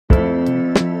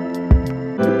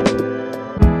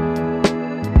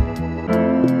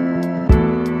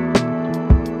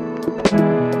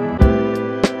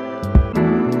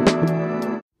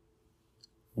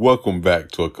Welcome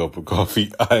back to A Cup of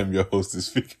Coffee. I am your host and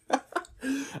speaker.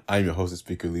 I am your host and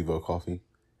speaker, Levo Coffee.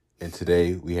 And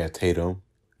today we have Tatum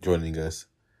joining us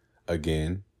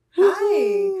again.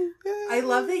 Hi. I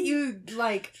love that you,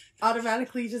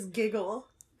 automatically just giggle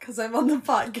because I'm on the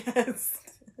podcast.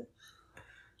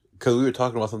 Because we were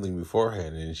talking about something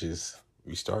beforehand and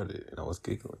we started and I was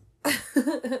giggling.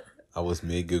 I was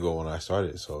mid-giggle when I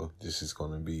started, so this is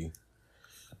going to be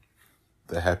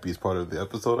the happiest part of the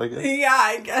episode, I guess. Yeah,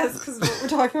 I guess, because what we're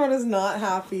talking about is not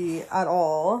happy at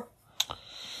all.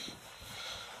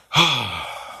 I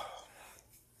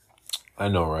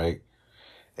know, right?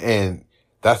 And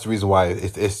that's the reason why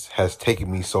it has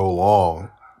taken me so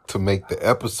long to make the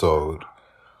episode,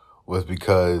 was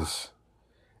because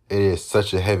it is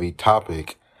such a heavy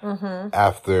topic. Mm-hmm.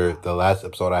 After the last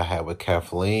episode I had with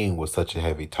Kathleen was such a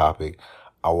heavy topic,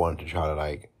 I wanted to try to,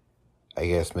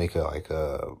 make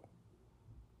a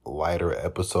lighter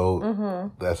episode. Mm-hmm.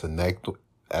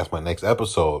 That's my next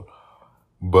episode.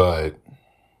 But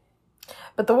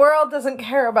the world doesn't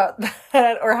care about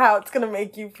that or how it's going to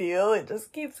make you feel. It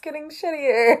just keeps getting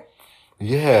shittier.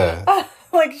 Yeah.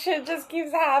 Shit just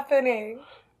keeps happening.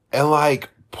 And,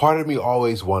 part of me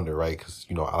always wonder, right? Because,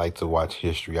 I like to watch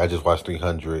history. I just watched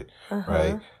 300,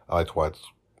 right? I like to watch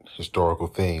historical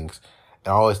things.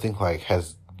 And I always think,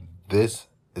 is this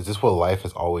what life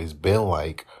has always been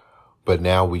like? But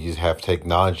now we just have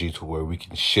technology to where we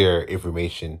can share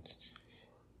information,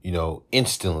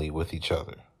 instantly with each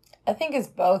other. I think it's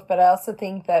both, but I also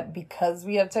think that because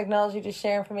we have technology to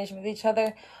share information with each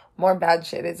other, more bad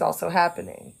shit is also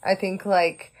happening. I think,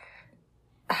 I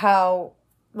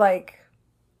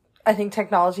think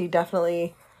technology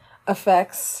definitely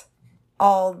affects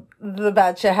all the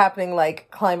bad shit happening, like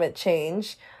climate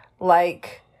change,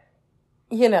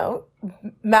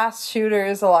 mass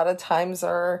shooters a lot of times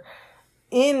are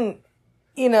in,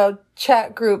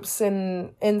 chat groups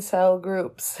and incel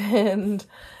groups and,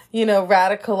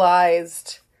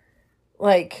 radicalized,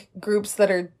 groups that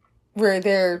are where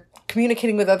they're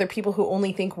communicating with other people who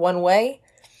only think one way.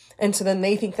 And so then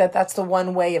they think that that's the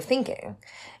one way of thinking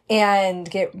and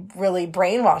get really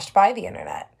brainwashed by the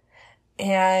internet.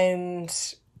 And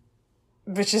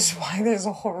which is why there's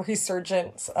a whole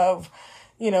resurgence of,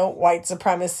 white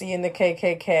supremacy and the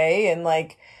KKK and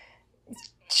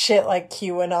shit like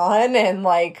QAnon and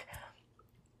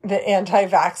the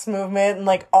anti-vax movement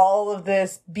and all of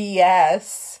this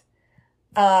BS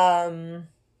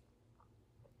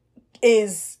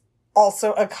is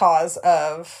also a cause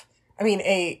of,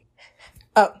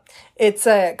 it's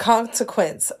a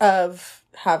consequence of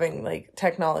having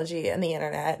technology and the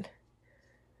internet.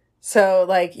 So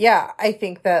I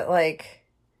think that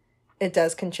it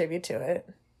does contribute to it.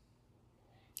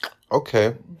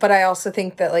 Okay. But I also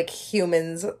think that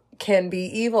humans can be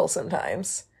evil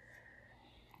sometimes.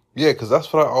 Yeah, because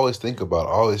that's what I always think about.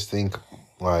 I always think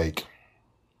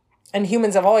and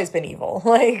humans have always been evil.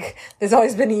 There's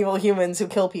always been evil humans who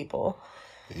kill people.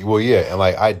 Well, yeah, and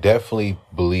I definitely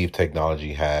believe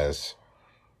technology has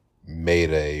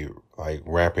made a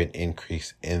rampant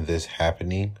increase in this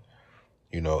happening,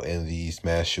 in these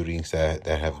mass shootings that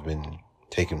have been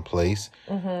taking place.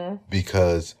 Mm-hmm.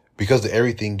 Because of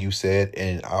everything you said,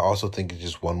 and I also think it's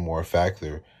just one more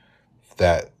factor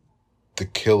that the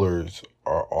killers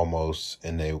are almost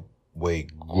in a way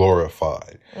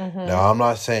glorified. Mm-hmm. Now, I'm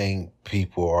not saying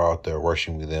people are out there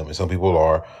worshiping them, and some people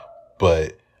are,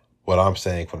 but what I'm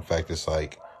saying for the fact is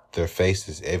their face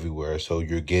is everywhere, so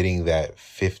you're getting that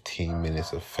 15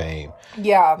 minutes of fame.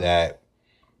 Yeah. That,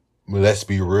 let's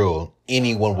be real,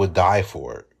 anyone would die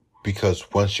for it,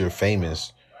 because once you're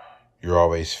famous, you're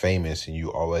always famous, and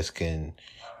you always can,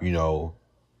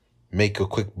 make a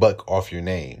quick buck off your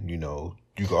name. You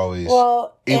can always,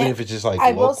 even if it's just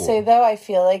I local. will say though, I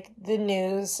feel the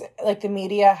news, the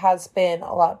media has been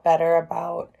a lot better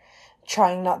about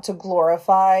trying not to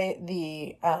glorify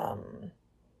the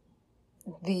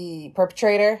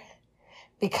perpetrator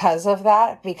because of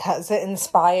that, because it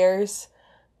inspires,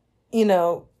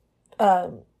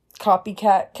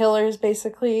 copycat killers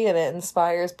basically, and it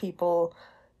inspires people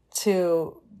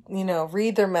to,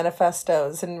 read their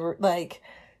manifestos and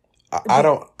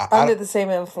under the same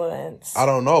influence. I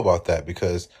don't know about that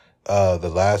because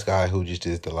the last guy who just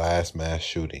did the last mass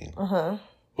shooting,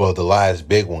 well, the last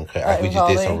big one, as we just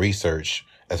did some research,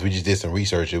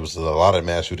 it was a lot of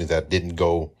mass shootings that didn't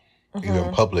go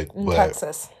even public. In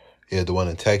Texas. Yeah, the one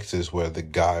in Texas where the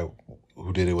guy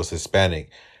who did it was Hispanic.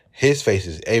 His face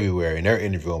is everywhere, and they're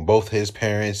interviewing both his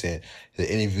parents, and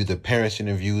the parents'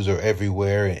 interviews are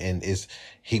everywhere, and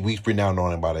we bring down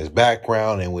on him about his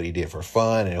background and what he did for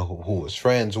fun and who his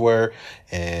friends were,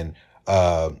 and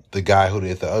The guy who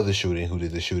did the other shooting, who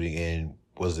did the shooting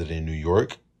was it in New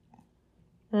York?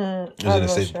 It was I'm in not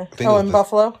the sure. I think it was In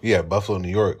Buffalo? Yeah, Buffalo, New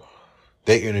York.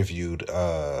 They interviewed,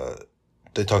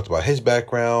 they talked about his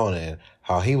background and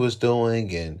how he was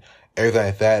doing and everything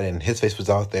like that. And his face was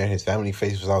out there and his family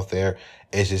face was out there.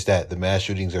 It's just that the mass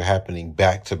shootings are happening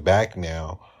back to back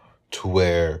now to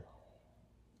where,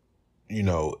 you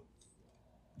know,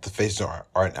 the faces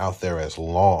aren't out there as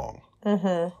long.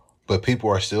 Mm-hmm. But people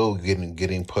are still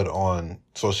getting put on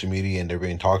social media and they're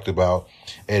being talked about.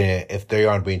 And if they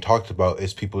aren't being talked about,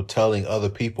 it's people telling other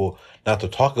people not to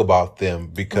talk about them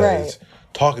because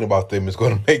talking about them is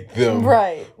going to make them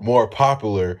more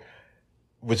popular,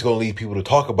 which is going to lead people to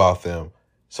talk about them.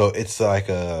 So it's like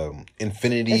a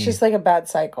infinity. It's just like a bad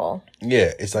cycle.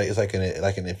 Yeah, it's like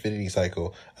an infinity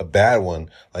cycle, a bad one,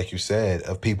 like you said,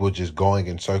 of people just going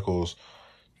in circles,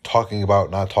 talking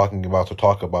about, not talking about, to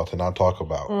talk about, to not talk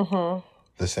about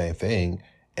the same thing.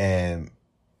 And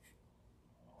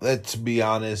let's be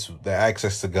honest, the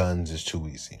access to guns is too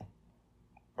easy.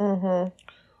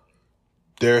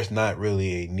 There's not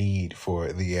really a need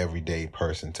for the everyday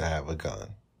person to have a gun.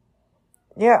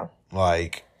 Yeah.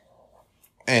 Like,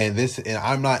 and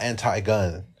I'm not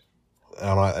anti-gun.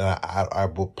 I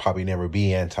will probably never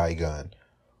be anti-gun.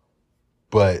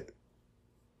 But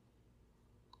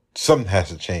something has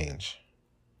to change.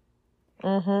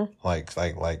 Like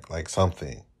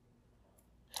something.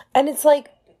 And it's like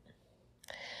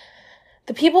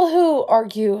the people who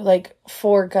argue like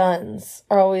for guns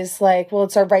are always like, well,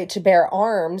 it's our right to bear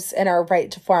arms and our right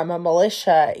to form a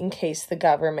militia in case the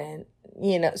government,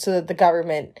 so that the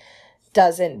government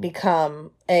doesn't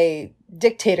become a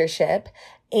dictatorship.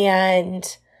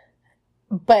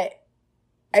 But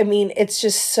I mean, it's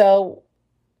just so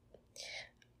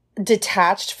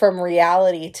detached from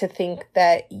reality to think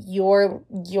that you're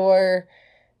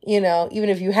even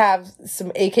if you have some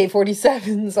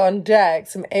AK-47s on deck,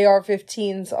 some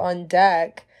AR-15s on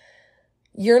deck,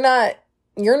 you're not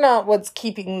what's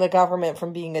keeping the government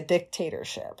from being a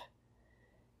dictatorship.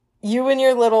 You and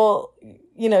your little,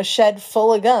 shed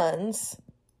full of guns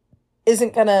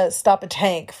isn't gonna stop a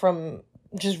tank from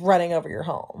just running over your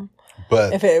home.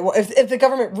 But if the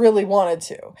government really wanted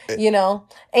to,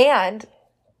 and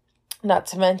not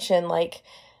to mention, like,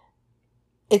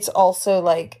 it's also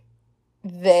like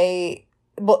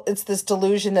it's this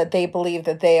delusion that they believe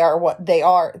that they are what they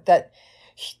are, that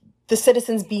the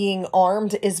citizens being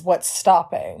armed is what's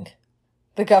stopping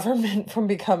the government from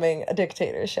becoming a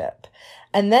dictatorship.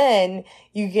 And then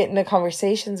you get into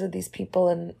conversations with these people,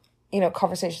 and,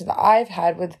 conversations that I've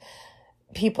had with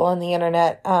people on the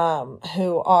internet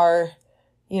who are,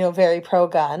 very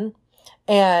pro-gun,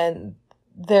 and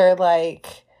they're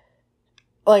like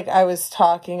I was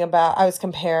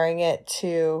comparing it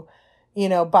to,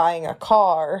 buying a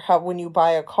car. How when you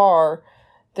buy a car,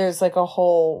 there's like a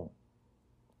whole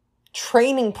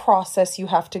training process you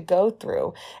have to go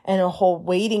through and a whole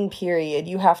waiting period.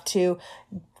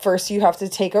 First you have to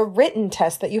take a written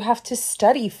test that you have to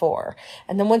study for.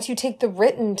 And then once you take the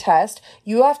written test,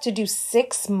 you have to do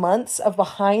 6 months of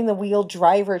behind the wheel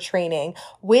driver training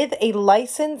with a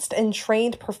licensed and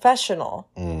trained professional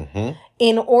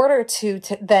in order to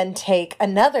then take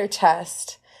another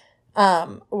test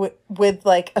with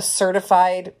like a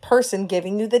certified person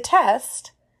giving you the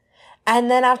test.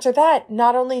 And then after that,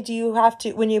 not only do you have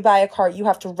to, when you buy a car, you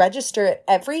have to register it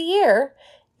every year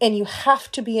and you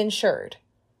have to be insured.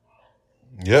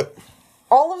 Yep.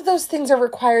 All of those things are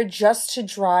required just to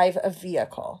drive a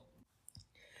vehicle.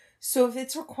 So if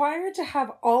it's required to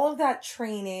have all of that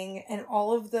training and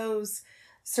all of those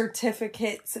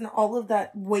certificates and all of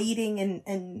that waiting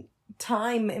and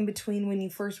time in between when you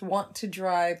first want to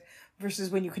drive versus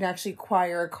when you can actually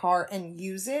acquire a car and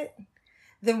use it,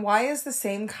 then why is the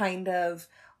same kind of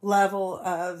level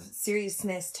of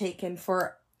seriousness taken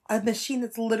for a machine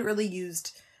that's literally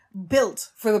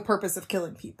built for the purpose of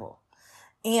killing people?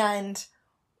 And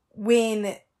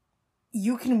when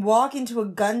you can walk into a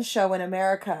gun show in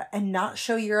America and not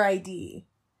show your ID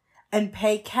and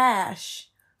pay cash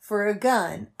for a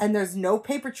gun, and there's no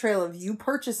paper trail of you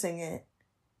purchasing it,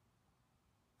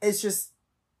 it's just,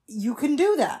 you can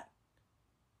do that.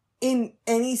 In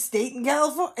any state in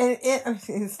California,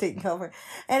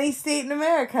 any state in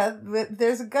America,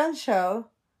 there's a gun show.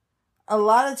 A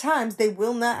lot of times they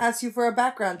will not ask you for a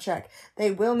background check. They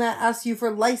will not ask you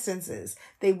for licenses.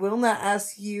 They will not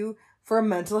ask you for a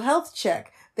mental health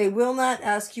check. They will not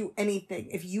ask you anything.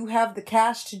 If you have the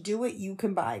cash to do it, you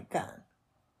can buy a gun.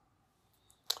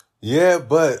 Yeah,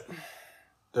 but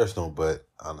there's no but,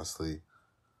 honestly.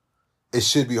 It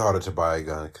should be harder to buy a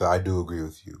gun, because I do agree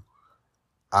with you.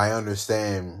 I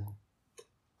understand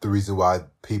the reason why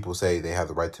people say they have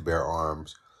the right to bear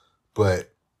arms.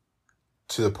 But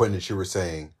to the point that you were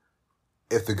saying,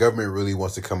 if the government really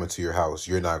wants to come into your house,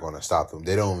 you're not going to stop them.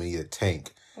 They don't need a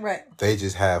tank. Right. They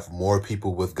just have more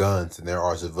people with guns than there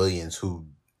are civilians who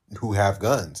have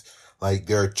guns. Like,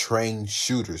 they're trained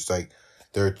shooters. Like,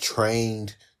 they're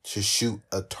trained to shoot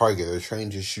a target. They're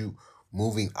trained to shoot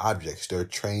moving objects. They're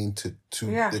trained to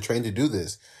they're trained to do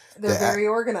this. They're very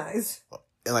organized.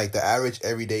 And like, the average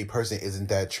everyday person isn't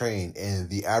that trained. And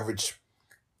the average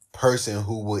person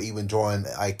who will even join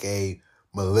like a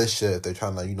militia, if they're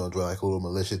trying to, join like a little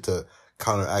militia to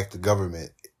counteract the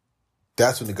government,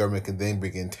 that's when the government can then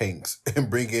bring in tanks and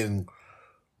bring in,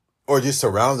 or just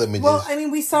surround them. And I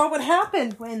mean, we saw what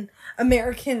happened when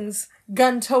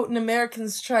gun-toting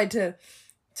Americans tried to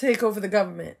take over the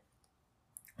government.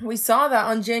 We saw that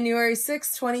on January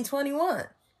 6th, 2021.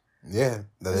 Yeah.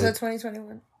 Was that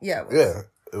 2021? Yeah.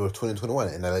 It was 2021,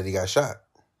 and that lady got shot.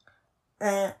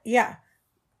 Yeah.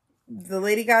 The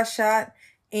lady got shot,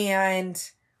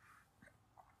 and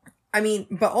I mean,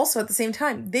 but also at the same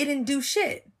time, they didn't do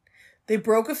shit. They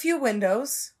broke a few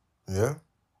windows. Yeah.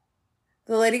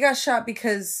 The lady got shot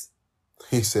because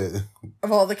he said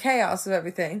of all the chaos of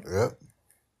everything. Yep.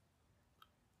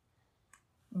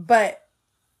 But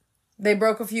they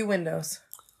broke a few windows.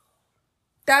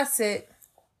 That's it.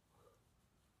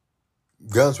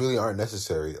 Guns really aren't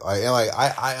necessary.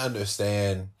 I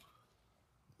understand,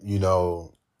 if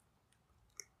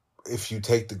you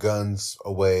take the guns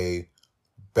away,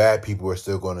 bad people are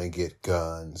still going to get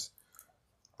guns.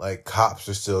 Like, cops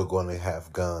are still going to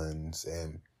have guns,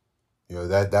 and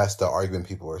that's the argument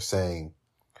people are saying.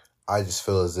 I just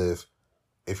feel as if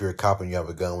you're a cop and you have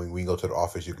a gun, when you go to the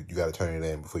office, you got to turn it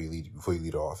in before you leave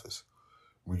the office.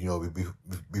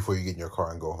 Before you get in your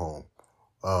car and go home.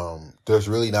 There's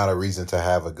really not a reason to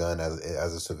have a gun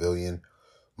as a civilian.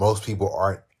 Most people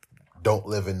don't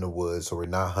live in the woods, or we're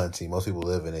not hunting. Most people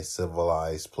live in a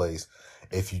civilized place.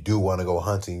 If you do want to go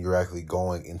hunting, you're actually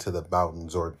going into the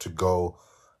mountains, or to go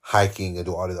hiking and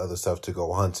do all this other stuff to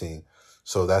go hunting.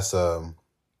 So that's a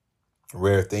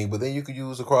rare thing. But then you could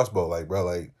use a crossbow, like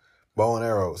bow and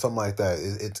arrow, something like that.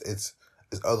 It's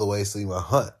other ways to even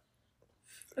hunt.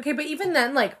 Okay, but even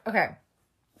then, okay,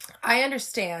 I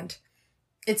understand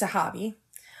it's a hobby.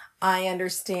 I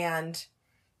understand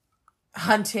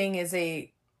hunting is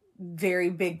a very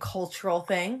big cultural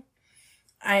thing.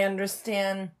 I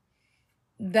understand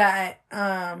that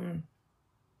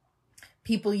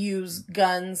people use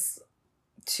guns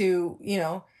to,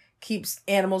 keep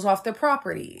animals off their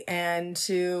property, and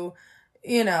to,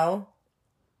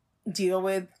 deal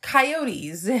with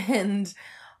coyotes and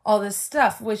all this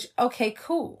stuff, which, okay,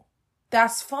 cool.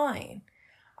 That's fine.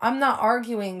 I'm not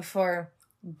arguing for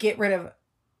get rid of,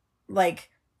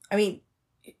 in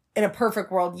a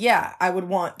perfect world, yeah, I would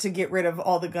want to get rid of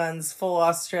all the guns, full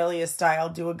Australia style,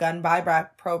 do a gun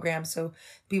buyback program so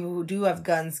people who do have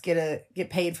guns get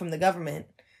paid from the government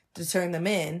to turn them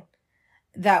in.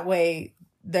 That way,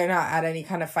 they're not at any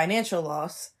kind of financial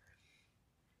loss.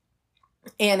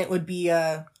 And it would be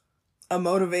a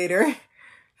motivator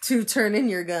to turn in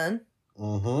your gun.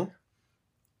 Mm-hmm.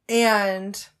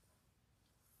 And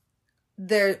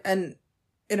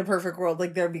in a perfect world,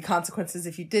 there'd be consequences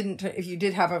if you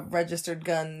did have a registered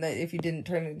gun, that if you didn't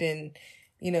turn it in,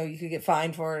 you could get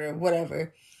fined for it or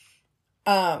whatever.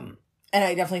 And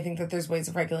I definitely think that there's ways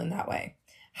of regulating that way.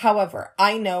 However,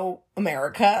 I know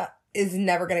America is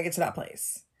never going to get to that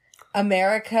place.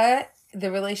 The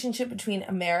relationship between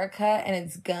America and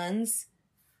its guns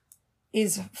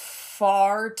is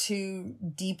far too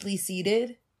deeply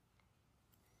seated.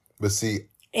 But see...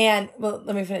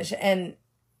 let me finish. And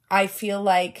I feel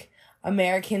like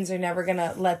Americans are never going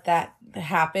to let that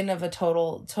happen, of a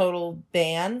total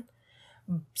ban.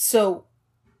 So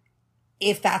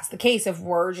if that's the case, if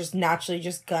we're just naturally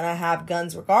just going to have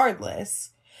guns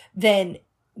regardless, then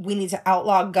we need to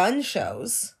outlaw gun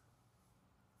shows.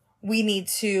 We need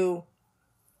to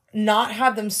not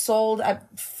have them sold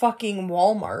at fucking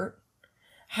Walmart.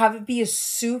 Have it be a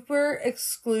super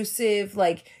exclusive,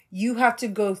 you have to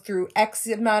go through X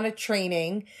amount of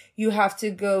training. You have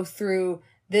to go through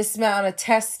this amount of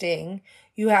testing.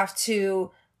 You have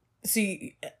to, so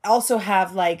you also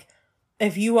have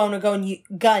if you own a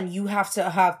gun, you have to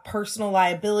have personal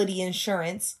liability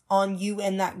insurance on you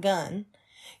and that gun.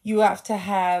 You have to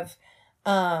have,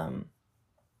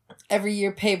 every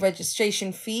year pay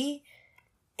registration fee.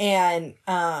 And,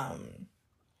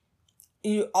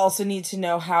 you also need to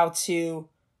know how to,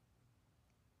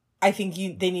 I think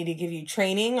they need to give you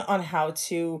training on how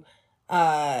to,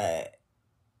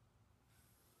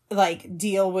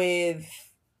 deal with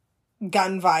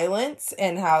gun violence,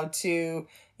 and how to,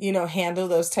 handle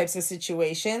those types of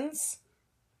situations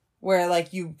where,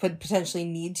 like, you could potentially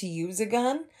need to use a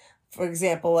gun. For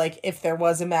example, like, if there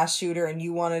was a mass shooter and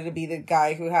you wanted to be the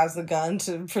guy who has the gun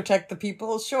to protect the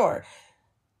people, sure.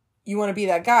 You want to be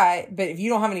that guy, but if you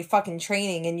don't have any fucking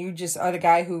training and you just are the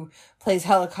guy who plays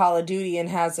hella Call of Duty and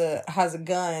has a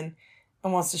gun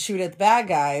and wants to shoot at the bad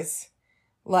guys,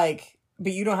 like,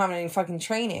 but you don't have any fucking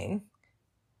training,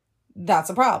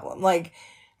 that's a problem. Like,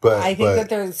 I think that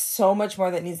there's so much more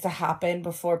that needs to happen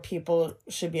before people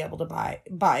should be able to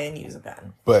buy and use a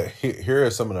gun. But here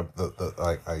are some of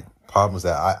the problems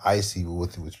that I see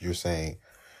with what you're saying.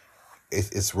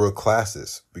 It's real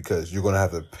classes, because you're going to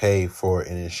have to pay for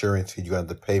an insurance. You're going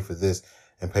to have to pay for this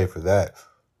and pay for that.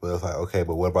 But it's like, okay,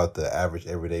 but what about the average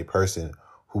everyday person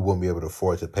who won't be able to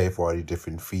afford to pay for all these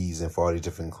different fees and for all these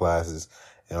different classes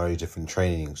and all these different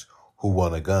trainings, who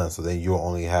want a gun? So then you'll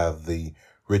only have the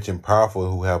rich and powerful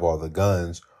who have all the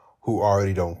guns, who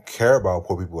already don't care about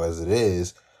poor people as it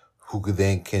is, who could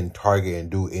then can target and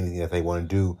do anything that they want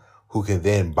to do, who can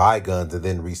then buy guns and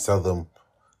then resell them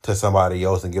to somebody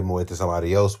else and give them away to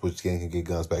somebody else, which can get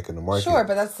guns back in the market. Sure,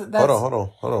 but that's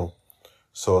hold on.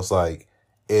 So it's like,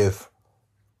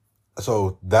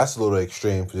 so that's a little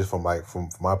extreme just from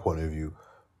my point of view,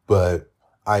 but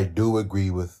I do agree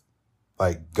with,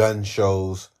 like, gun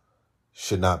shows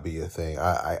should not be a thing.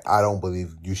 I don't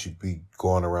believe you should be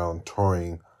going around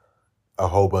touring a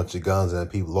whole bunch of guns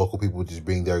and local people just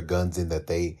bring their guns in that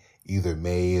they either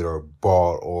made or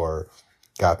bought or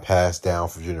got passed down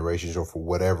for generations or for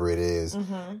whatever it is,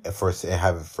 and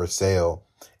have it for sale,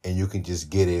 and you can just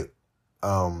get it.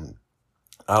 I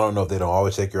don't know if they don't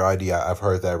always check your ID. I've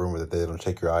heard that rumor that they don't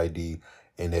check your ID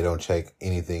and they don't check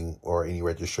anything or any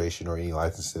registration or any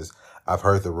licenses. I've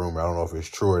heard the rumor. I don't know if it's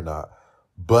true or not.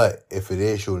 But if it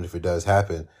is true and if it does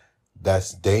happen,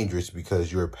 that's dangerous,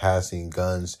 because you're passing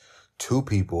guns to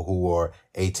people who are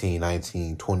 18,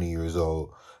 19, 20 years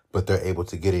old, but they're able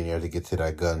to get in there to get to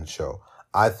that gun show.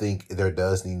 I think there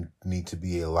does need to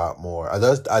be a lot more.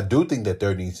 I do think that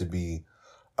there needs to be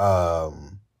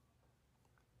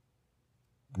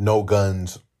no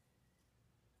guns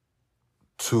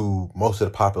to most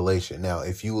of the population. Now,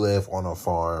 if you live on a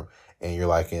farm and you're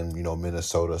like in,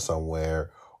 Minnesota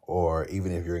somewhere, or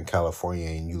even if you're in California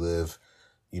and you live,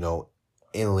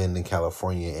 inland in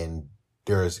California, and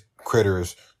there's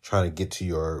critters trying to get to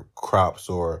your crops,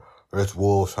 or there's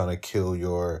wolves trying to kill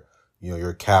your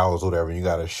cows or whatever, and you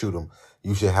got to shoot them,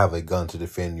 you should have a gun to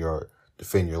defend your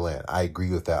land. I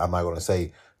agree with that. I'm not going to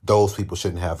say those people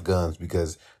shouldn't have guns,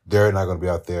 because they're not going to be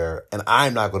out there, and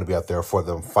I'm not going to be out there for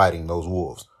them fighting those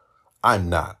wolves. I'm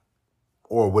not.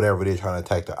 Or whatever they're trying to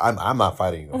attack them. I'm not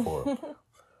fighting them for them.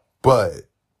 But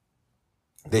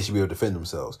they should be able to defend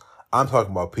themselves. I'm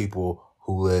talking about people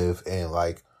who live in,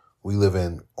 like, we live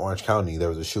in Orange County. There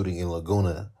was a shooting in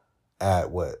Laguna at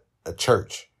a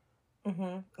church.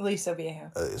 Aliso Viejo.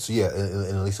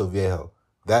 In Aliso Viejo.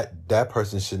 That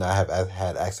person should not have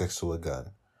had access to a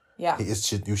gun. Yeah.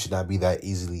 You should not be that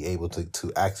easily able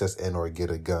to access and or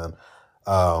get a gun.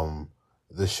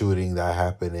 The shooting that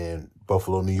happened in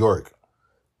Buffalo, New York,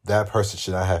 that person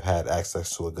should not have had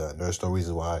access to a gun. There's no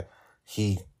reason why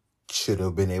he should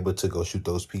have been able to go shoot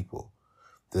those people.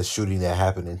 The shooting that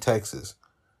happened in Texas,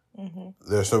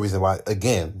 there's no reason why,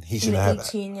 again, he should not have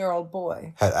 18-year-old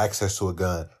boy had access to a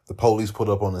gun. The police pulled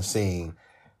up on the scene,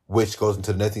 which goes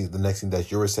into the next thing that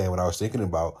you were saying, what I was thinking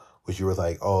about, which you were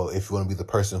like, oh, if you want to be the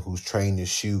person who's trained to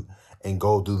shoot and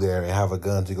go do there and have a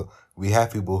gun to go. We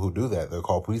have people who do that. They're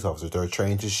called police officers. They're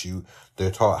trained to shoot. They're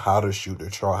taught how to shoot. They're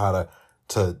taught how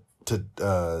to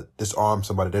disarm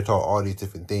somebody. They're taught all these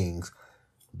different things.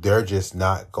 They're just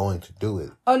not going to do it.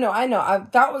 Oh no, I know.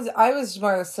 I was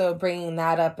more so bringing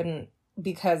that up, and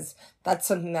because that's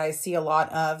something that I see a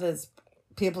lot of, is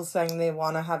people saying they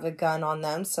want to have a gun on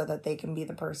them so that they can be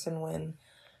the person when,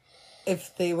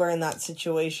 if they were in that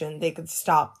situation, they could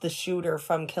stop the shooter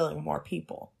from killing more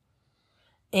people.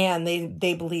 And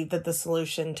they believe that the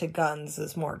solution to guns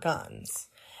is more guns.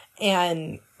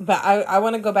 But I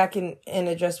want to go back and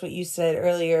address what you said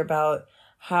earlier about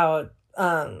how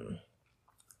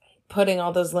putting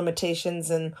all those limitations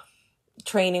and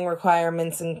training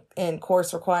requirements and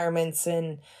course requirements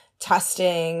and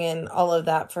testing and all of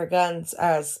that for guns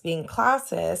as being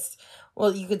classist.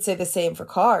 Well, you could say the same for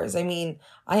cars. I mean,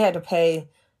 I had to pay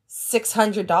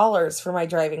 $600 for my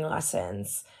driving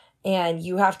lessons, and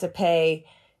you have to pay,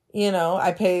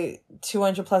 I pay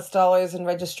 $200+ in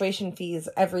registration fees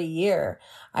every year.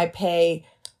 I pay,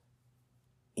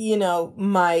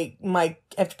 I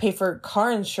have to pay for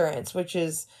car insurance, which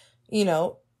is,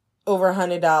 over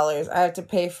 $100. I have to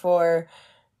pay for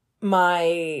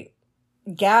my,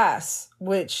 gas,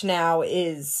 which now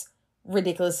is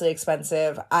ridiculously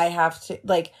expensive. I have to,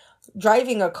 like,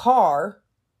 driving a car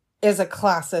is a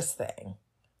classist thing.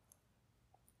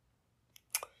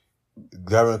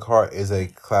 Driving a car is a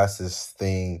classist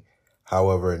thing.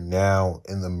 However, now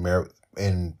in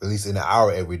at least in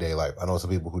our everyday life, I know some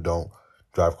people who don't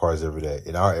drive cars every day.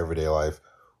 In our everyday life,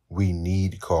 we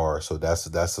need cars, so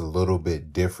that's a little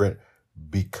bit different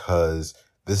because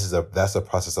that's a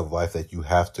process of life that you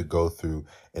have to go through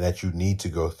and that you need to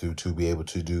go through to be able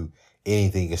to do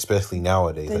anything, especially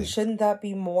nowadays. Then like, shouldn't that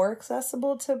be more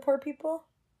accessible to poor people?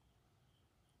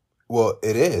 Well,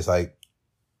 it is. Like,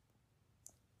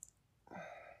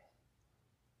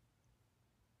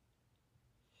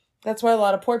 that's why a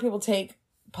lot of poor people take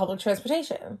public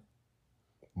transportation.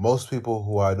 Most people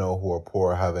who I know who are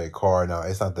poor have a car. Now,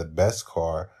 it's not the best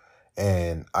car,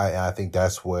 and I think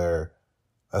that's where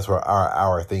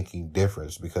our thinking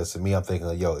differs. Because to me, I'm thinking,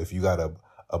 like, yo, if you got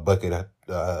a bucket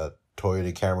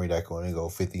Toyota Camry that can only go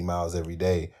 50 miles every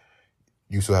day,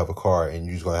 you still have a car, and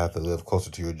you're just gonna have to live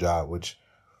closer to your job, or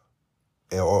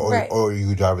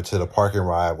you drive it to the parking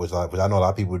ride, which I know a lot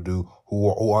of people do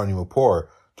who aren't even poor.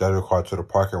 Drive your car to the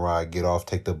parking ride, get off,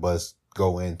 take the bus,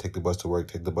 go in, take the bus to work,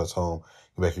 take the bus home,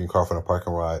 get back in your car from the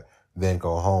parking ride, then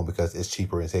go home because it's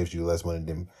cheaper and saves you less money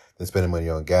than spending money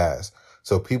on gas.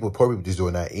 So poor people just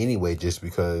doing that anyway, just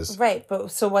because. Right, but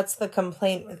so what's the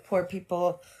complaint with poor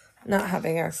people not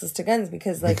having access to guns?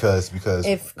 Because because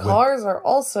if cars are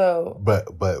also.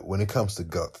 But when it comes to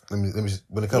guns,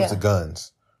 when it comes to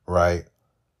guns, right?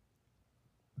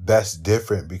 That's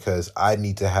different because I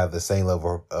need to have the same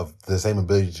level of the same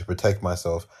ability to protect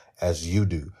myself as you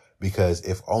do. Because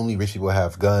if only rich people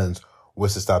have guns,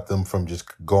 what's to stop them from just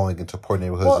going into poor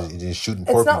neighborhoods and just shooting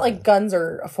poor people? It's not like guns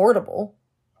are affordable.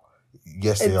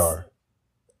 Yes, they are.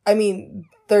 I mean,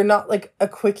 they're not like a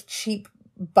quick, cheap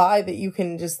buy that you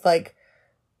can just like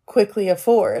quickly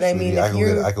afford. I mean,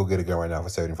 I could get a gun right now for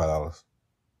 $75.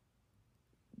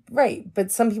 Right,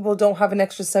 but some people don't have an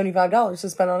extra $75 to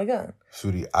spend on a gun.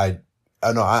 Sweetie, I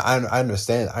know, I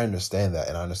understand that,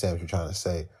 and I understand what you're trying to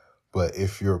say. But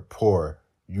if you're poor,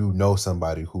 you know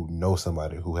somebody who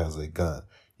has a gun.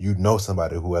 You know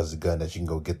somebody who has a gun that you can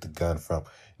go get the gun from.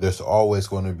 There's always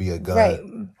going to be a gun. Right.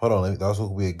 Hold on, there's also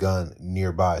going to be a gun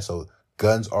nearby. So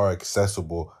guns are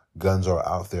accessible. Guns are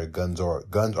out there. Guns are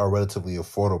relatively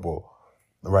affordable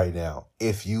right now.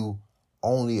 If you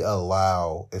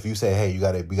say, hey,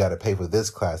 we gotta pay for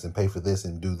this class and pay for this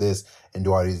and do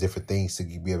all these different things to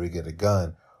be able to get a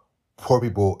gun, poor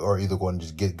people are either going to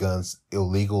just get guns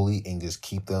illegally and just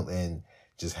keep them and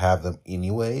just have them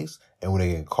anyways. And when they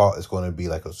get caught, it's going to be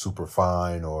like a super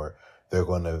fine, or they're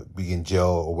going to be in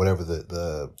jail or whatever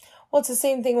Well, it's the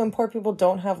same thing when poor people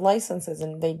don't have licenses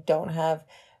and they don't have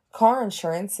car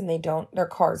insurance and their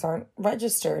cars aren't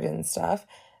registered and stuff.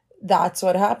 That's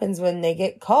what happens when they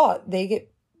get caught. They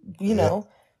get,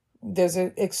 there's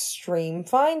an extreme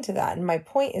fine to that. And my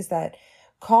point is that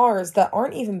cars that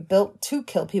aren't even built to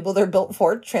kill people, they're built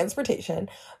for transportation,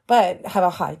 but have a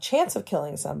high chance of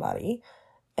killing somebody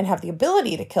and have the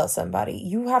ability to kill somebody.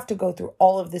 You have to go through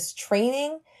all of this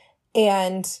training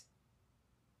and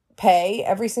pay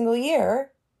every single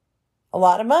year a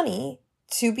lot of money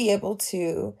to be able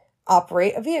to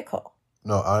operate a vehicle.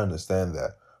 No, I understand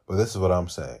that. But this is what I'm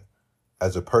saying.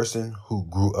 As a person who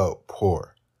grew up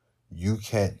poor,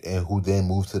 and who then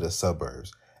moved to the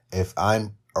suburbs, if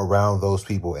I'm around those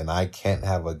people and I can't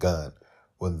have a gun,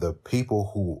 when the people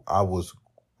who I was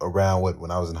around with when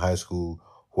I was in high school,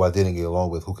 who I didn't get along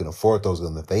with, who can afford those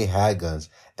guns, if they had guns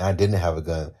and I didn't have a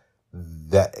gun,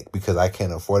 that because I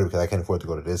can't afford it, because I can't afford to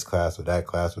go to this class or that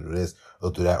class or do this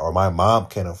or do that, or my mom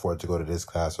can't afford to go to this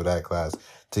class or that class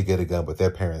to get a gun, but their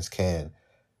parents can.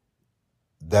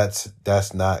 That's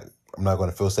not. I'm not going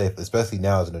to feel safe, especially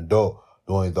now as an adult,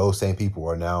 knowing those same people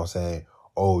are now saying,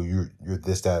 "Oh, you're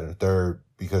this, that, and third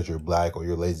because you're black, or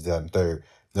you're lazy, that, and third."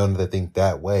 None of them think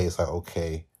that way. It's like,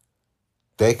 okay,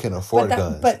 they can afford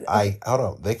guns.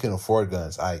 They can afford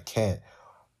guns. I can't.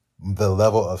 The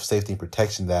level of safety and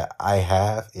protection that I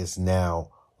have is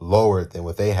now lower than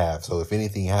what they have. So if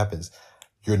anything happens,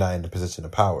 you're not in a position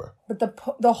of power. But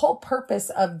the whole purpose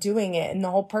of doing it, and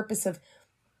the whole purpose of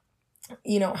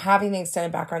having the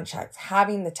extended background checks,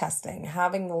 having the testing,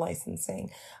 having the licensing,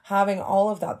 having all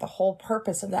of that, the whole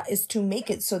purpose of that is to make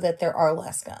it so that there are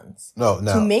less guns.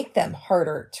 To make them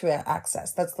harder to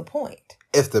access. That's the point.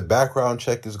 If the background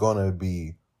check is going to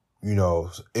be,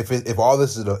 if all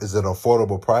this is an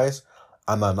affordable price,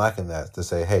 I'm not knocking that to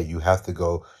say, hey, you have to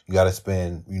go, you got to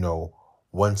spend,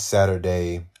 one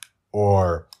Saturday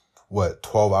or what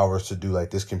 12 hours to do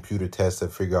like this computer test to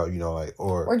figure out, like,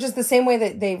 or just the same way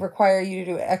that they require you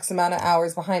to do X amount of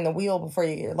hours behind the wheel before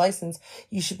you get your license,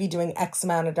 you should be doing X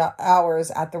amount of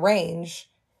hours at the range,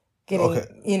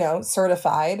 getting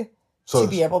certified to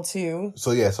be able to.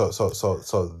 So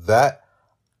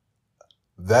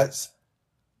that's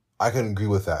I can agree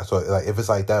with that. So like if it's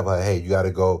like that, but hey, you got to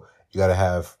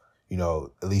have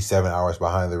at least 7 hours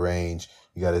behind the range.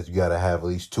 You gotta have at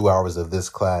least 2 hours of this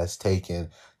class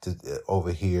taken to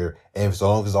over here, and as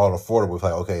long as it's all affordable, it's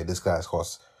like, okay, this class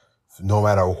costs, no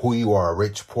matter who you are,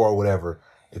 rich, poor, whatever,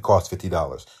 it costs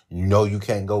 $50. You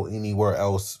can't go anywhere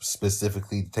else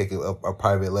specifically to take a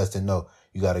private lesson. No,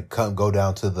 you gotta go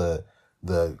down to the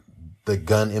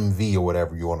gun MV or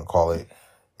whatever you want to call it,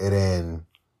 and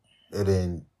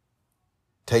then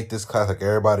take this class like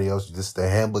everybody else. Just the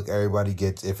handbook everybody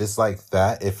gets. If it's like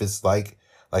that, if it's like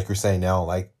you're saying now,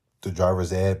 like the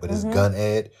driver's ed, but it's gun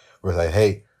ed, where it's like,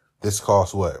 hey, this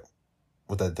costs what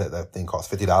that thing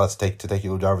costs $50 to take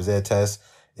your driver's ed test.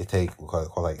 It take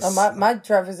like my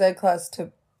driver's ed class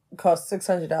cost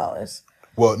 $600.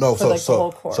 Well, no,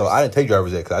 so I didn't take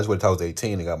driver's ed because I just waited until I was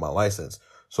 18 and got my license.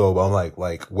 So I'm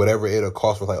like whatever it'll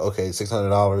cost was like, okay,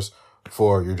 $600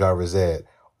 for your driver's ed,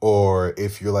 or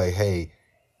if you're like, hey,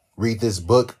 read this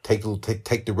book, take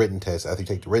the written test. After you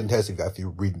take the written test, after you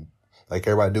read, like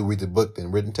everybody do, read the book,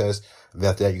 then written test. And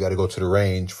after that, you got to go to the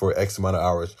range for X amount of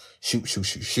hours.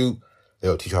 Shoot.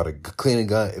 They'll teach you how to clean a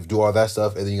gun, do all that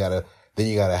stuff, and then you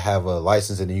gotta have a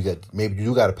license, and then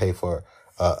you got to pay for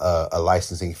a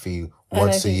licensing fee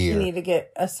once a year. You need to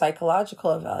get a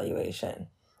psychological evaluation.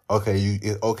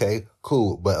 Okay,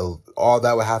 cool, but all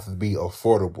that would have to be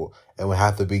affordable and would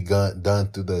have to be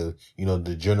done through the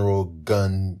the general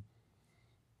gun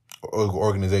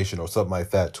organization or something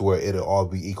like that, to where it'll all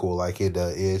be equal, like it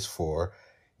is for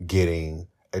getting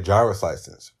a driver's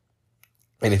license.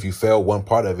 And if you fail one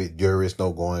part of it, there is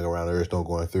no going around, there is no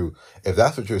going through. If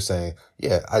that's what you're saying,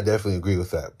 yeah, I definitely agree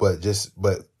with that. But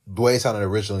the way it sounded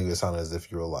originally, it sounded as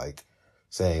if you were like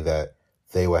saying that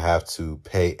they would have to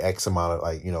pay X amount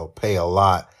of, pay a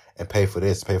lot and pay for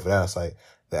this, pay for that. It's like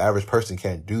the average person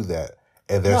can't do that.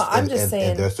 And they're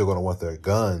still going to want their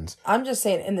guns. I'm just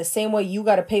saying, in the same way you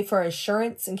got to pay for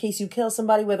insurance in case you kill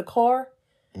somebody with a car,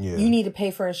 you need to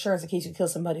pay for insurance in case you kill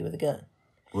somebody with a gun.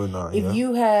 Well, no,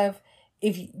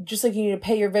 just like you need to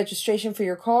pay your registration for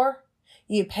your car,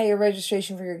 you need to pay your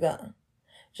registration for your gun.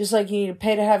 Just like you need to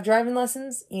pay to have driving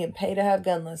lessons, you need to pay to have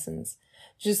gun lessons.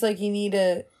 Just like you need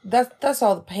to, that's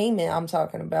all the payment I'm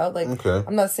talking about. Like, okay.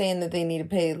 I'm not saying that they need to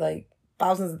pay like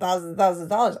thousands and thousands and thousands of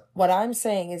dollars. What I'm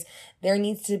saying is there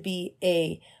needs to be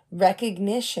a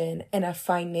recognition and a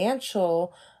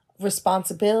financial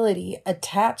responsibility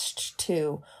attached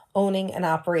to owning and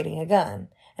operating a gun,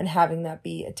 and having that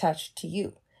be attached to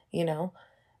you,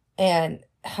 and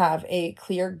have a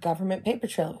clear government paper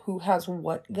trail, who has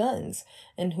what guns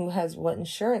and who has what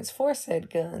insurance for said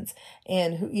guns,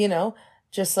 and who,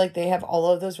 just like they have all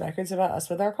of those records about us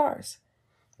with our cars.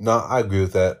 No, I agree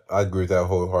with that. I agree with that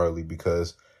wholeheartedly,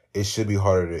 because it should be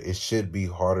harder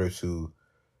to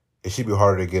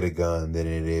get a gun than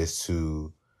it is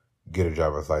to get a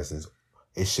driver's license.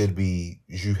 It should be,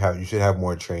 you should have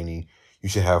more training. You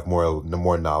should have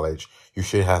more knowledge. You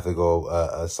should have to go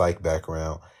a psych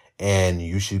background, and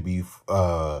you should be.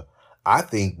 I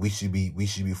think we should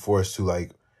be forced to,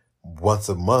 like, once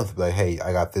a month, like, hey,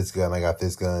 I got this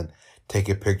gun. Take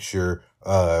a picture,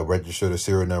 register the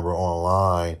serial number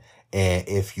online, and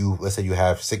if let's say you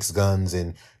have 6 guns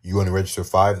and you want to register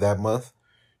 5 that month,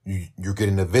 you're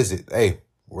getting a visit. Hey,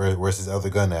 where's this other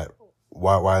gun at?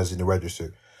 Why is it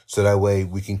registered? So that way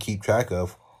we can keep track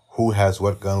of who has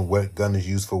what gun is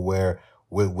used for where,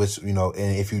 which, and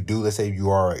if you do, let's say you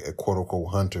are a quote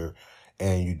unquote hunter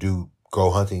and you do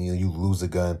go hunting and you lose a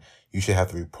gun, you should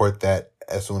have to report that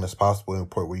as soon as possible and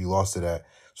report where you lost it at.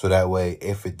 So that way,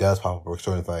 if it does pop up or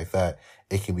something like that,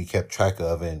 it can be kept track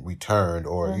of and returned,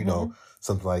 or,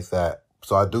 something like that.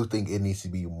 So I do think it needs to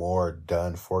be more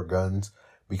done for guns,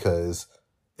 because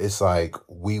it's like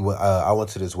I went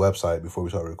to this website before we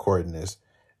started recording this.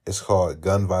 It's called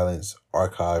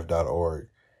gunviolencearchive.org.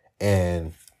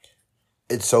 And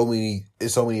it's so many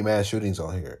mass shootings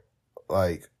on here.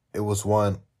 Like, it was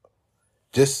one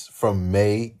just from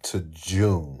May to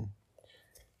June.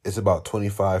 It's about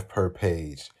 25 per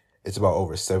page. It's about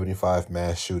over 75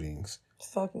 mass shootings.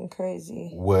 It's fucking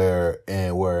crazy. Where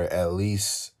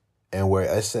let's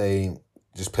say,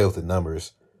 just play with the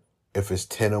numbers. If it's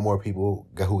 10 or more people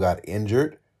who got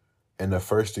injured in the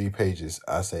first 3 pages,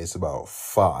 I say it's about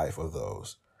 5 of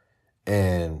those.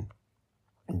 And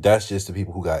that's just the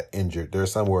people who got injured.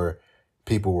 There's some where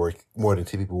more than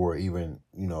 10 people were even,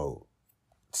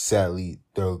 sadly,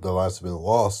 their lives have been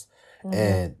lost. Mm-hmm.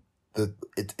 And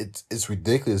it's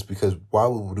ridiculous because why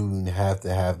would we even have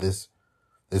to have this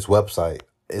website?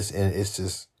 It's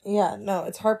just... Yeah, no,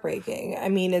 it's heartbreaking. I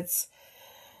mean, it's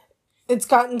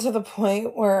gotten to the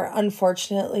point where,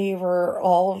 unfortunately,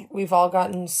 we've all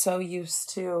gotten so used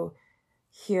to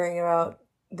hearing about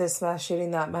this mass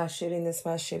shooting, that mass shooting, this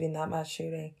mass shooting, that mass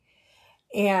shooting.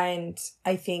 And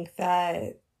I think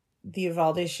that the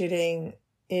Uvalde shooting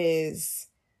is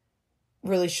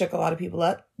really shook a lot of people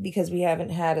up because we haven't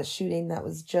had a shooting that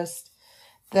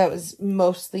was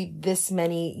mostly this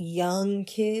many young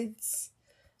kids,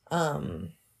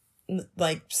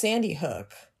 like Sandy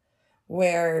Hook,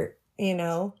 where,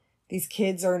 these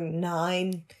kids are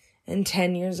 9 and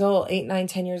 10 years old, 8, 9,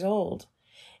 10 years old.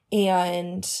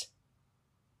 And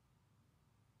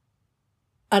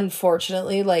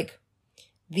unfortunately, like,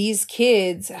 these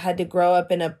kids had to grow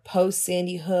up in a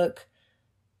post-Sandy Hook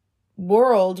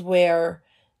world where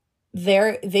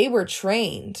they were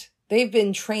trained. They've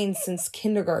been trained since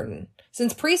kindergarten,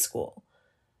 since preschool,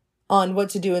 on what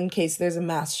to do in case there's a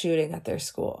mass shooting at their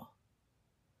school.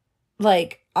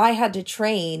 Like, I had to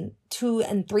train 2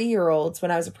 and 3-year-olds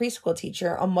when I was a preschool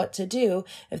teacher on what to do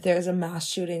if there's a mass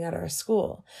shooting at our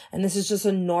school. And this is just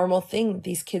a normal thing that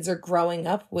these kids are growing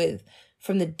up with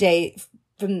from day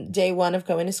one of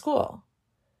going to school.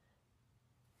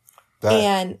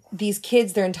 And these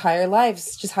kids, their entire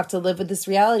lives, just have to live with this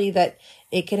reality that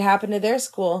it could happen to their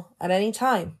school at any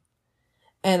time.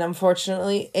 And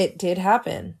unfortunately, it did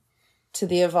happen to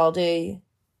the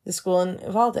school in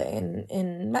Uvalde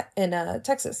in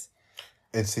Texas.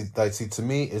 And see, to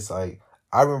me, it's like,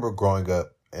 I remember growing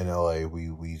up in LA, we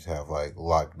used to have like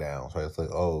lockdowns, right? It's like,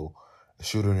 oh, a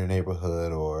shooter in your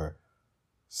neighborhood or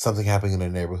something happening in the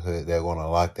neighborhood, they're going on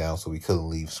lockdown, so we couldn't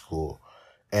leave school.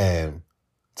 And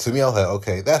to me, I was like,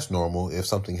 okay, that's normal. If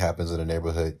something happens in the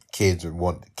neighborhood, kids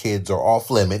are off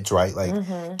limits, right? Like,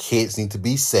 mm-hmm. Kids need to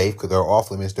be safe because they're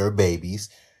off limits. They're babies.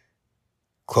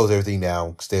 Close everything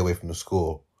down. Stay away from the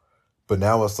school. But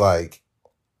now it's like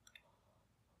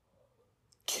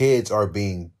kids are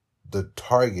being the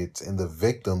targets and the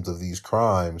victims of these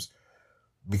crimes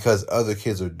because other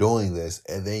kids are doing this.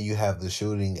 And then you have the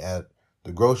shooting at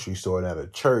the grocery store and at a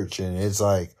church. And it's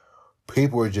like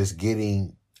people are just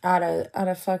getting... At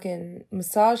a fucking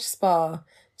massage spa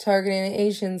targeting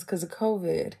Asians because of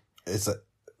COVID. It's at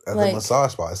the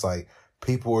massage spa. It's like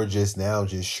people are just now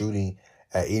just shooting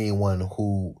at anyone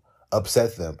who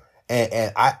upset them.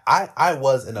 And I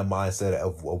was in a mindset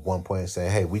of one point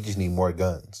saying, hey, we just need more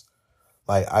guns.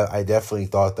 Like, I definitely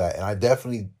thought that. And I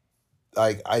definitely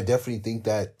think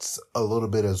that's a little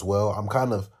bit as well. I'm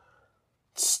kind of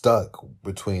stuck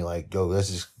between like, yo,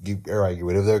 let's just everybody get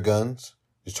rid of their guns.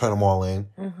 Just turn them all in.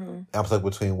 Mm-hmm. I'm stuck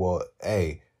between, well,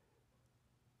 hey,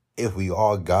 if we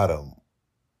all got them,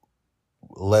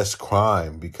 less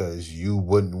crime because you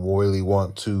wouldn't really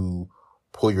want to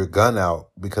pull your gun out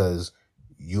because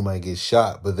you might get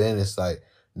shot. But then it's like,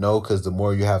 no, because the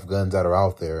more you have guns that are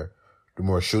out there, the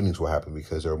more shootings will happen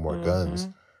because there are more mm-hmm. guns.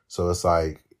 So it's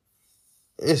like,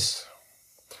 it's...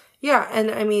 Yeah,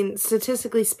 and I mean,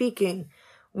 statistically speaking,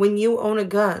 when you own a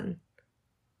gun,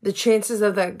 the chances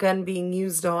of that gun being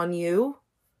used on you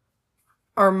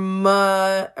are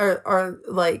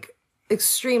like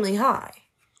extremely high.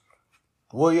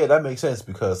 Well, yeah, that makes sense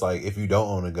because like if you don't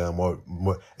own a gun,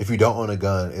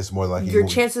 it's more like your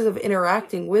chances of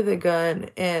interacting with a gun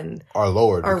and are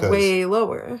lower. Are way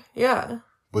lower. Yeah.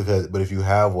 But if you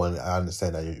have one, I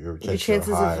understand that your chances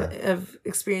of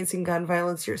experiencing gun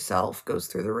violence yourself goes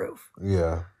through the roof.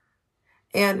 Yeah.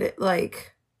 And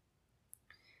like,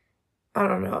 I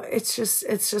don't know. It's just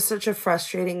such a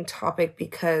frustrating topic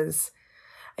because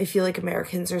I feel like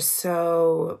Americans are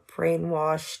so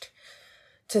brainwashed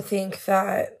to think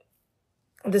that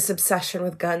this obsession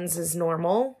with guns is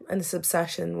normal and this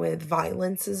obsession with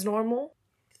violence is normal.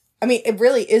 I mean, it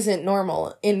really isn't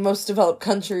normal. In most developed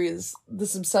countries,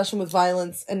 this obsession with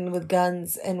violence and with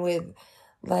guns and with,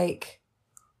 like,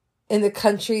 in the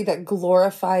country that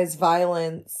glorifies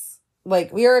violence,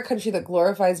 like, we are a country that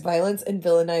glorifies violence and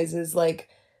villainizes, like,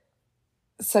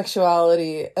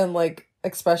 sexuality and, like,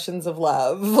 expressions of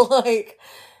love. Like,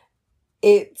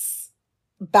 it's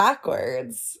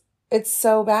backwards. It's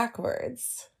so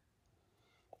backwards.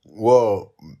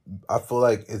 Well, I feel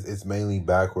like it's mainly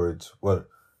backwards. Well,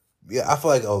 yeah, I feel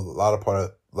like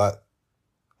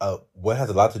what has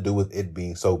a lot to do with it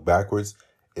being so backwards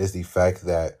is the fact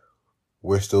that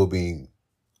we're still being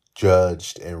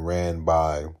judged and ran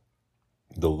by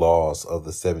the laws of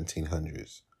the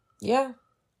 1700s. Yeah.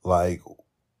 Like,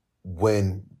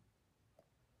 when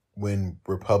when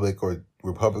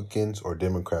Republicans or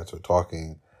Democrats are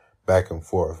talking back and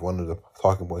forth, one of the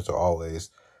talking points are always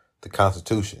the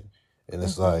Constitution. And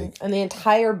it's like... And the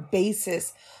entire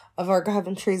basis of our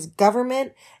country's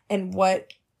government and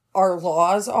what our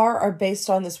laws are based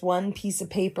on this one piece of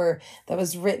paper that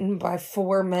was written by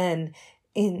 4 men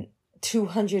in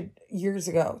 200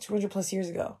 plus years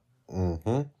ago.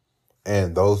 Mm-hmm.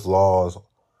 And those laws,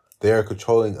 they're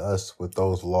controlling us with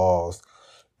those laws.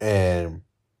 And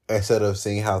instead of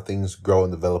seeing how things grow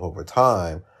and develop over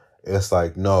time, it's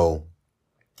like, no,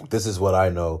 this is what I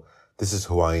know. This is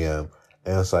who I am.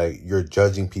 And it's like you're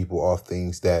judging people off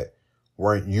things that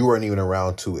you weren't even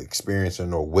around to experience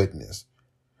or witness.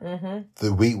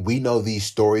 Mm-hmm. We know these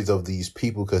stories of these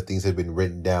people because things have been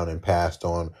written down and passed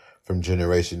on from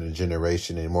generation to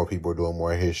generation, and more people are doing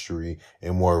more history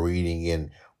and more reading and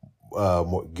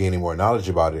gaining more knowledge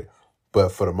about it.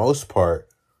 But for the most part,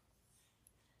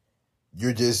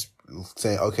 you're just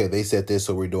saying, okay, they said this,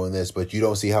 so we're doing this, but you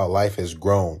don't see how life has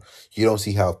grown. You don't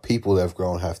see how people have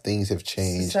grown, how things have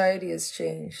changed. Society has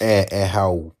changed. And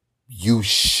how you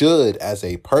should, as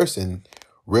a person,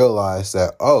 realize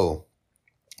that, oh,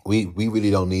 we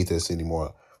really don't need this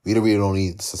anymore. We really don't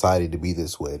need society to be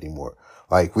this way anymore.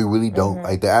 Like, we really don't.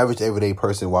 Like, the average everyday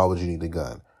person, why would you need a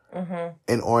gun?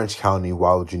 In Orange County,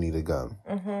 why would you need a gun?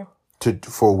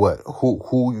 For what?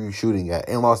 Who are you shooting at?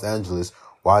 In Los Angeles,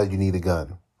 why do you need a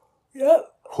gun?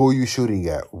 Yep. Who are you shooting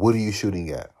at? What are you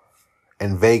shooting at?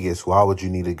 In Vegas, why would you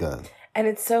need a gun? And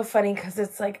it's so funny because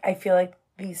it's like, I feel like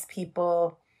these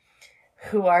people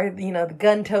who are, the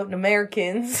gun-toting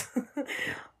Americans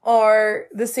are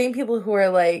the same people who are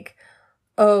like,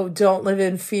 oh, don't live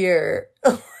in fear.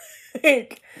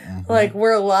 Like,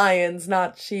 we're lions,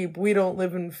 not sheep. We don't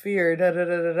live in fear. Da, da,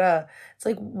 da, da, da. It's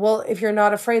like, well, if you're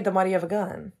not afraid, then why do you have a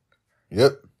gun?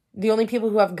 Yep. The only people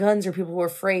who have guns are people who are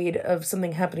afraid of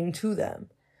something happening to them.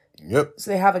 Yep.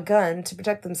 So they have a gun to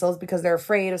protect themselves because they're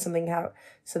afraid of something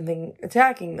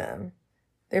attacking them.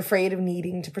 They're afraid of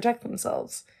needing to protect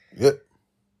themselves. Yep.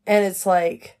 And it's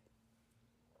like,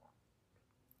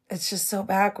 it's just so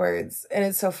backwards and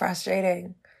it's so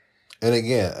frustrating. And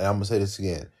again, and I'm going to say this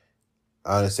again.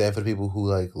 I understand for the people who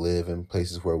like live in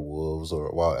places where wolves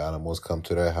or wild animals come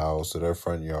to their house or their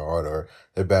front yard or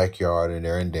their backyard and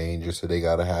they're in danger, so they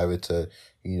got to have it to,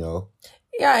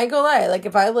 Yeah, I ain't gonna lie. Like,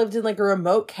 if I lived in like a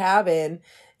remote cabin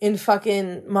in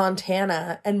fucking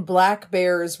Montana and black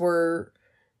bears were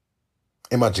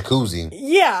in my jacuzzi.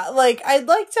 Yeah, like, I'd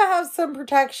like to have some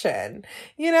protection.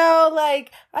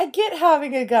 Like, I get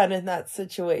having a gun in that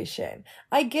situation.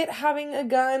 I get having a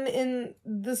gun in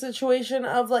the situation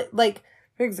of, like,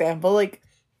 for example, like,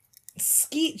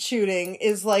 skeet shooting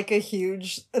is, like,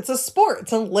 it's a sport.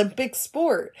 It's an Olympic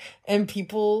sport. And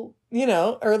people,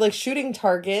 are, like, shooting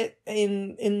target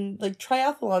in, like,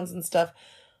 triathlons and stuff.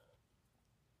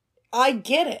 I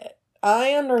get it.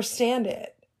 I understand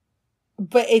it.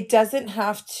 But it doesn't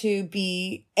have to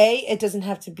be, it doesn't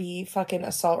have to be fucking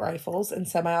assault rifles and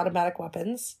semi-automatic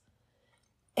weapons.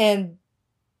 And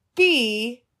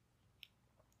B,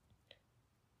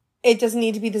 it doesn't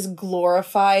need to be this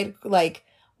glorified, like,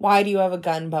 why do you have a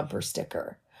gun bumper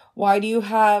sticker? Why do you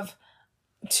have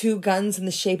 2 guns in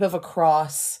the shape of a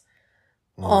cross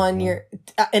on in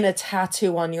a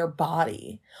tattoo on your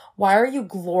body? Why are you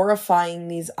glorifying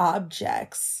these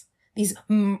objects?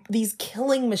 These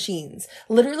killing machines,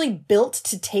 literally built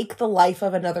to take the life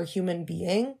of another human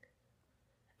being,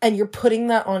 and you're putting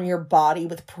that on your body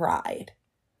with pride.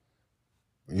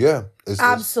 Yeah, it's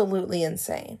absolutely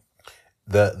insane.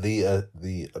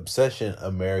 The obsession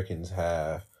Americans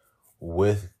have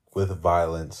with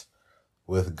violence,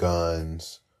 with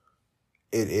guns,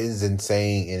 it is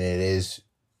insane and it is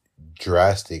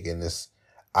drastic. And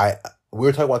we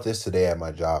were talking about this today at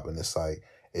my job, and it's like,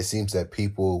 it seems that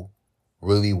people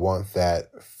really want that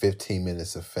 15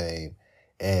 minutes of fame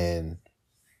and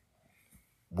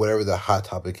whatever the hot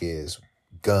topic is,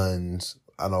 guns.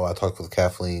 I know I talked with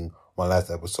Kathleen my last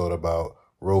episode about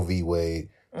Roe v. Wade.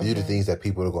 These are the things that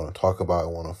people are going to talk about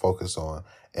and want to focus on,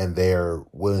 and they're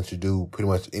willing to do pretty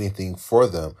much anything for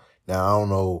them. Now, I don't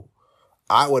know,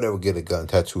 I would ever get a gun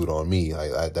tattooed on me.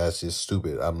 Like that's just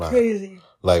stupid. I'm not crazy.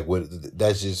 Like,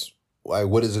 that's just, like,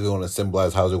 what is it going to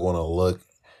symbolize? How's it going to look?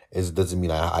 It doesn't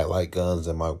mean I like guns.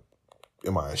 Am I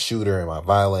a shooter? Am I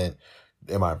violent?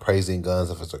 Am I praising guns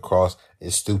if it's a cross?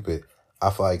 It's stupid. I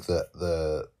feel like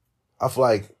I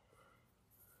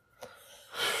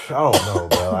don't know,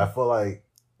 bro. I feel like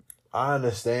I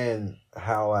understand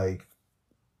how, like,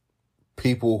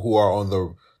 people who are on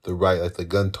the right, like the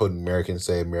gun-toting Americans,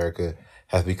 say America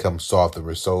has become soft and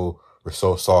we're so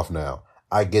soft now.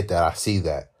 I get that. I see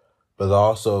that. But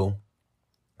also,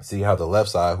 see how the left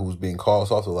side, who's being called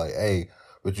soft, are like, hey,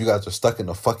 but you guys are stuck in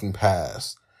the fucking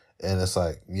past. And it's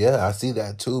like, yeah, I see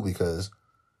that too, because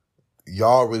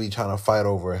y'all really trying to fight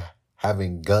over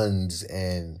having guns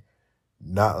and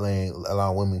not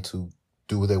allowing women to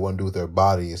do what they want to do with their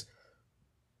bodies,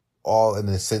 all in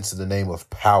the sense of the name of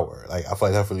power. Like, I feel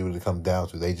like that's really what it comes down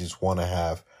to. They just want to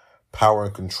have power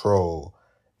and control,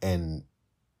 and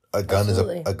a gun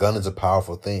is a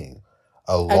powerful thing.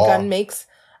 A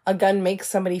gun makes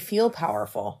somebody feel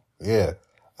powerful. Yeah,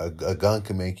 a gun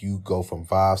can make you go from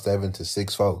 5'7" to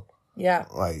 6'4". Yeah,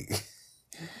 like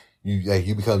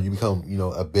you become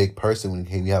a big person when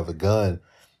you have a gun.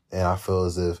 And I feel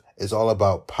as if it's all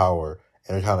about power,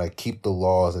 and they're trying to keep the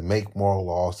laws and make more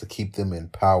laws to keep them in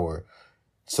power,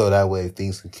 so that way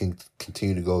things can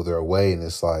continue to go their way. And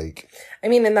it's like, I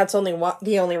mean, and that's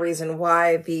the only reason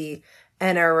why the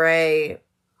NRA,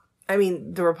 I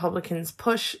mean, the Republicans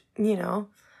push,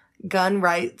 gun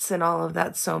rights and all of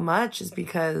that so much, is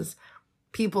because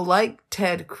people like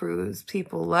Ted Cruz,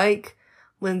 people like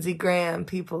Lindsey Graham,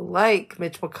 people like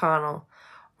Mitch McConnell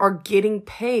are getting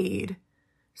paid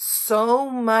so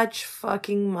much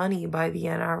fucking money by the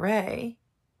NRA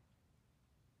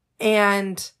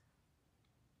and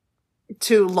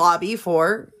to lobby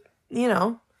for,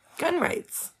 gun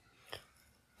rights.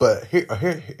 But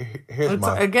here's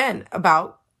my... Again,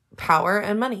 about power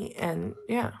and money, and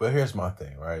yeah. But here's my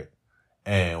thing, right?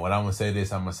 And when I'm going to say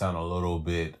this, I'm going to sound a little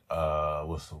bit,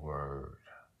 what's the word?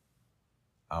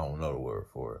 I don't know the word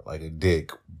for it. Like a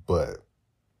dick, but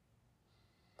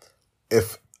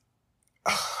if...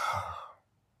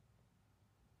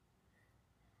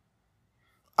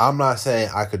 I'm not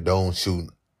saying I condone shooting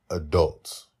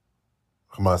adults.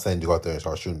 I'm not saying to go out there and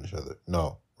start shooting each other.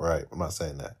 No, right? I'm not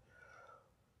saying that.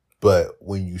 But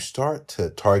when you start to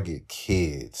target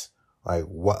kids,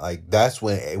 that's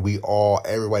when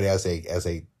everybody as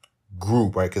a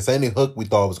group, right? Because Sandy Hook, we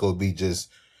thought was going to be just,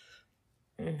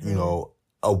 a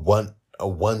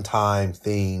one-time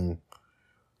thing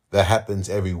that happens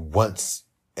every once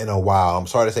in a while. I'm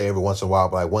sorry to say every once in a while,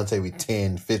 but like once every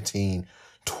 10, 15,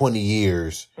 20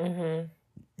 years,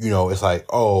 it's like,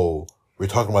 oh, we're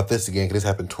talking about this again because this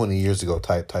happened 20 years ago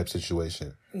type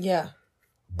situation. Yeah.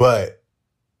 But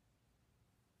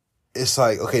it's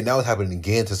like, okay, now it's happening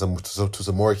again to some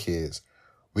more kids.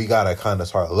 We got to kind of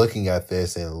start looking at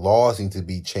this, and laws need to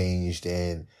be changed,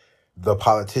 and the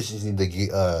politicians need to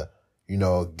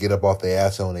get up off their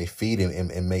ass on their feet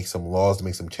and make some laws,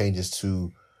 make some changes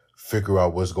to figure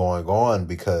out what's going on.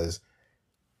 Because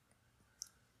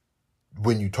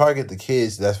when you target the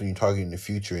kids, that's when you're targeting the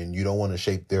future, and you don't want to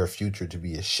shape their future to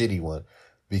be a shitty one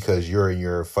because you're in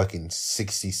your fucking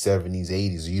 60s, 70s,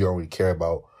 80s. You don't really care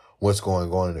about what's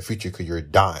going on in the future because you're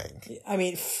dying. I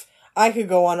mean, I could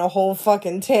go on a whole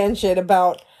fucking tangent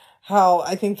about how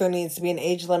I think there needs to be an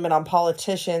age limit on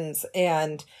politicians,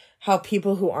 and how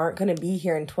people who aren't going to be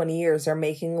here in 20 years are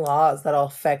making laws that'll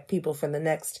affect people for the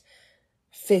next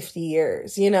 50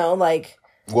 years,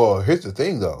 Well, here's the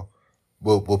thing, though.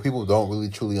 Well, people don't really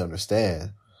truly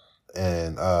understand.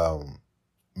 And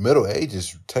middle age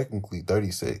is technically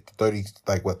 38.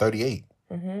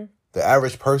 Mm-hmm. The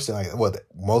average person,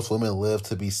 most women live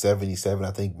to be 77.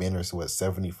 I think men are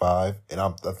 75. And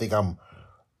I think I'm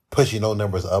pushing those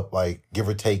numbers up, give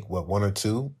or take, 1 or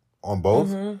 2 on both.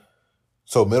 Mm-hmm.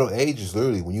 So middle age is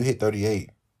literally, when you hit 38,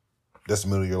 that's the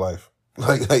middle of your life.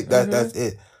 That's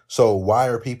it. So why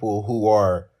are people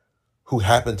who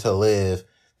happen to live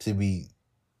to be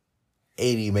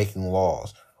 80 making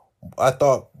laws? I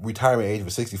thought retirement age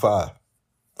was 65.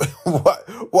 Why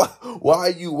are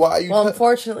you? Well,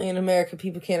 unfortunately, in America,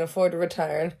 people can't afford to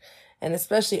retire, and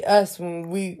especially us when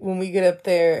we get up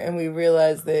there and we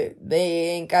realize that they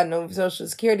ain't got no Social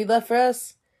Security left for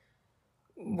us.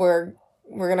 We're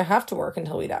gonna have to work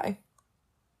until we die.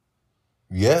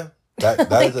 Yeah, that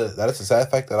is a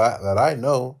sad fact that I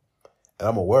know and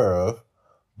I'm aware of.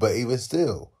 But even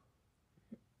still,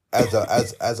 as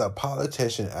a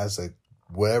politician, as a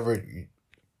whatever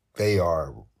they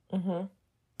are,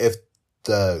 if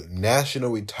the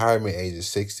national retirement age is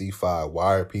 65,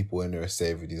 why are people in their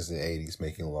 70s and 80s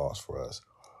making laws for us?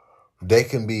 They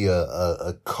can be a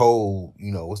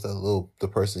what's that the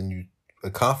person a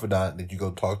confidant that you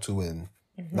go talk to, and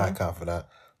not confidant,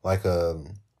 like a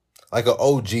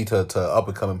OG to up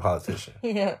and coming politician.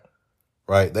 Yeah.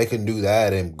 Right? They can do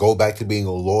that and go back to being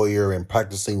a lawyer and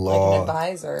practicing law. Like an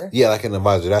advisor. Yeah, like an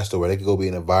advisor. That's the word. They could go be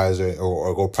an advisor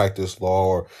or go practice law,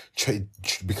 or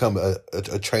become a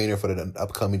trainer for the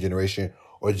upcoming generation,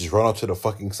 or just run off to the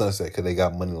fucking sunset because they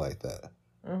got money like that.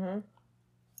 Mm-hmm.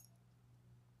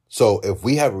 So if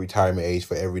we have a retirement age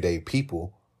for everyday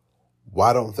people,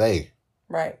 why don't they?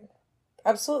 Right.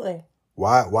 Absolutely.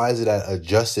 Why is it that a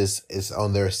justice is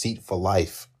on their seat for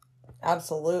life?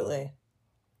 Absolutely.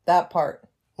 That part.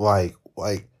 Like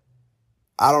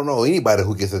I don't know anybody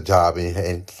who gets a job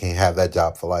and can have that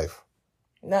job for life.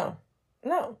 No.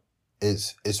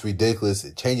 It's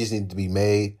ridiculous. Changes need to be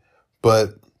made,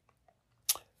 but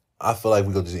I feel like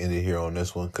we're gonna just end it here on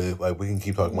this one because like we can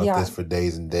keep talking about this for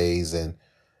days and days, and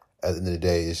at the end of the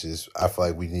day, it's just I feel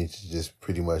like we need to just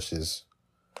pretty much just,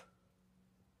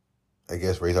 I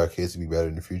guess, raise our kids to be better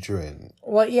in the future. And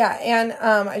well, yeah, and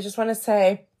I just want to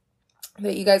say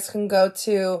that you guys can go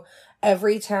to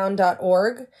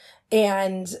everytown.org.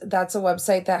 And that's a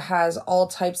website that has all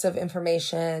types of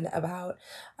information about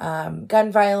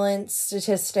gun violence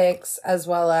statistics, as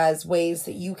well as ways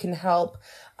that you can help,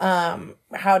 how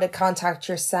to contact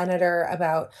your senator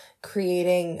about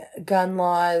creating gun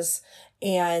laws,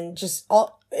 and just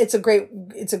all. It's a great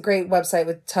website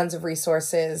with tons of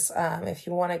resources if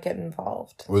you want to get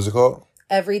involved. What is it called?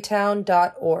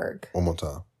 Everytown.org. One more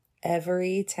time.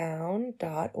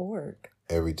 Everytown.org.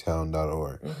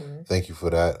 Everytown.org. Thank you for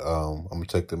that. I'm going to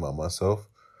check them out myself.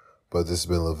 But this has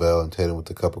been Lavelle and Tatum with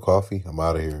the Cup of Coffee. I'm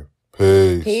out of here.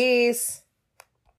 Peace.